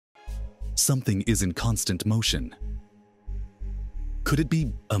something is in constant motion. Could it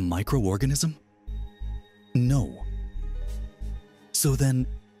be a microorganism? No. So then,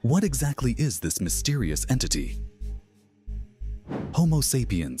 what exactly is this mysterious entity? Homo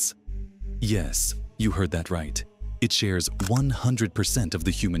sapiens. Yes, you heard that right. It shares 100% of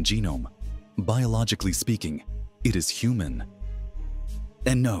the human genome. Biologically speaking, it is human.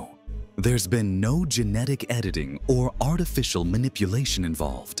 And no, there's been no genetic editing or artificial manipulation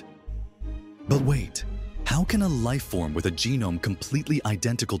involved. But wait, how can a life form with a genome completely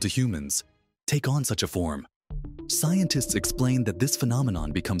identical to humans take on such a form? Scientists explain that this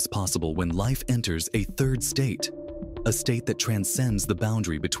phenomenon becomes possible when life enters a third state, a state that transcends the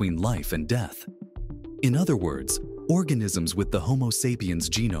boundary between life and death. In other words, organisms with the Homo sapiens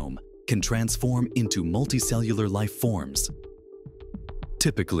genome can transform into multicellular life forms.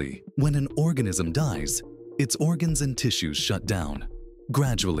 Typically, when an organism dies, its organs and tissues shut down,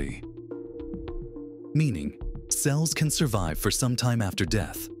 gradually. Meaning, cells can survive for some time after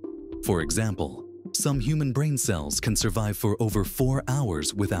death. For example, some human brain cells can survive for over 4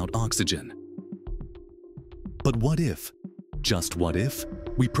 hours without oxygen. But what if, just what if,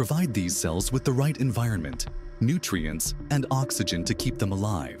 we provide these cells with the right environment, nutrients, and oxygen to keep them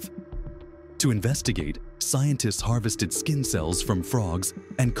alive? To investigate, scientists harvested skin cells from frogs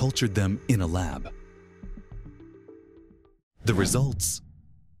and cultured them in a lab. The results?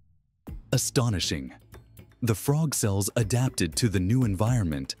 Astonishing. The frog cells adapted to the new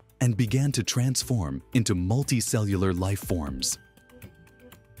environment and began to transform into multicellular life forms.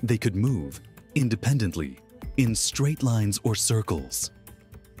 They could move independently in straight lines or circles.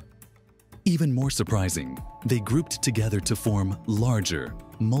 Even more surprising, they grouped together to form larger,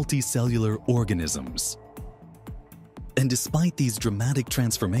 multicellular organisms. And despite these dramatic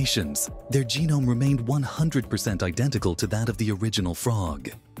transformations, their genome remained 100% identical to that of the original frog.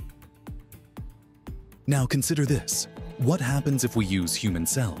 Now consider this. What happens if we use human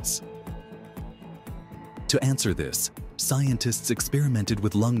cells? To answer this, scientists experimented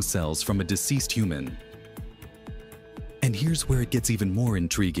with lung cells from a deceased human. And here's where it gets even more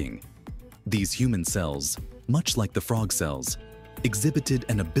intriguing. These human cells, much like the frog cells, exhibited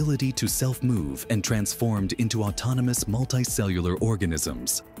an ability to self-move and transformed into autonomous multicellular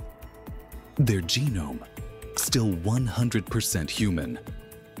organisms. Their genome, still 100% human.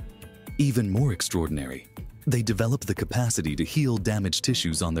 Even more extraordinary, they developed the capacity to heal damaged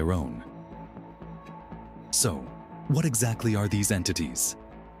tissues on their own. So, what exactly are these entities?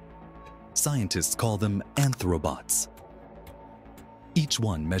 Scientists call them anthrobots. Each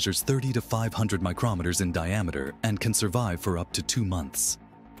one measures 30 to 500 micrometers in diameter and can survive for up to 2 months.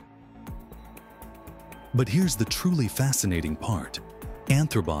 But here's the truly fascinating part.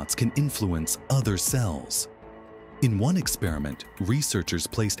 Anthrobots can influence other cells. In one experiment, researchers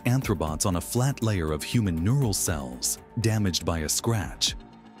placed anthrobots on a flat layer of human neural cells damaged by a scratch.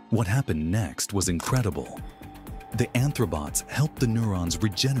 What happened next was incredible. The anthrobots helped the neurons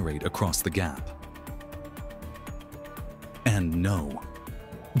regenerate across the gap. And no,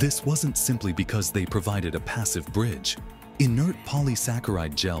 this wasn't simply because they provided a passive bridge. Inert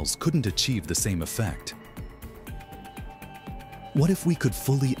polysaccharide gels couldn't achieve the same effect. What if we could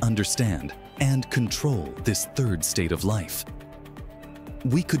fully understand and control this third state of life?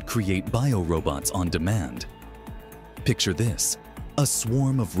 We could create biorobots on demand. Picture this, a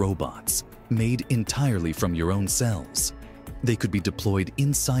swarm of robots made entirely from your own cells. They could be deployed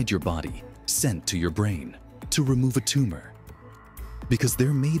inside your body, sent to your brain, to remove a tumor. Because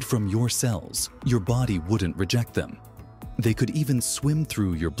they're made from your cells, your body wouldn't reject them. They could even swim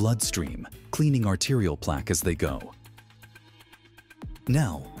through your bloodstream, cleaning arterial plaque as they go.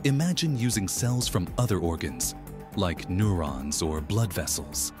 Now, imagine using cells from other organs, like neurons or blood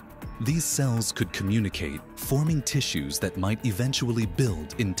vessels. These cells could communicate, forming tissues that might eventually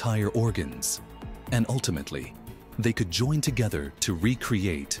build entire organs. And ultimately, they could join together to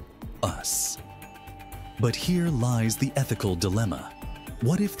recreate us. But here lies the ethical dilemma.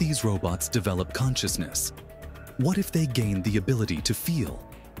 What if these robots develop consciousness? What if they gain the ability to feel?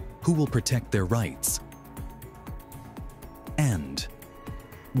 Who will protect their rights? And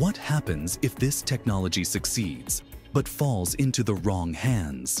what happens if this technology succeeds, but falls into the wrong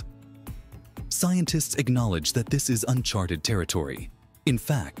hands? Scientists acknowledge that this is uncharted territory. In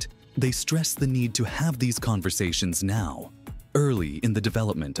fact, they stress the need to have these conversations now, early in the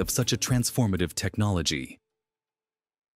development of such a transformative technology.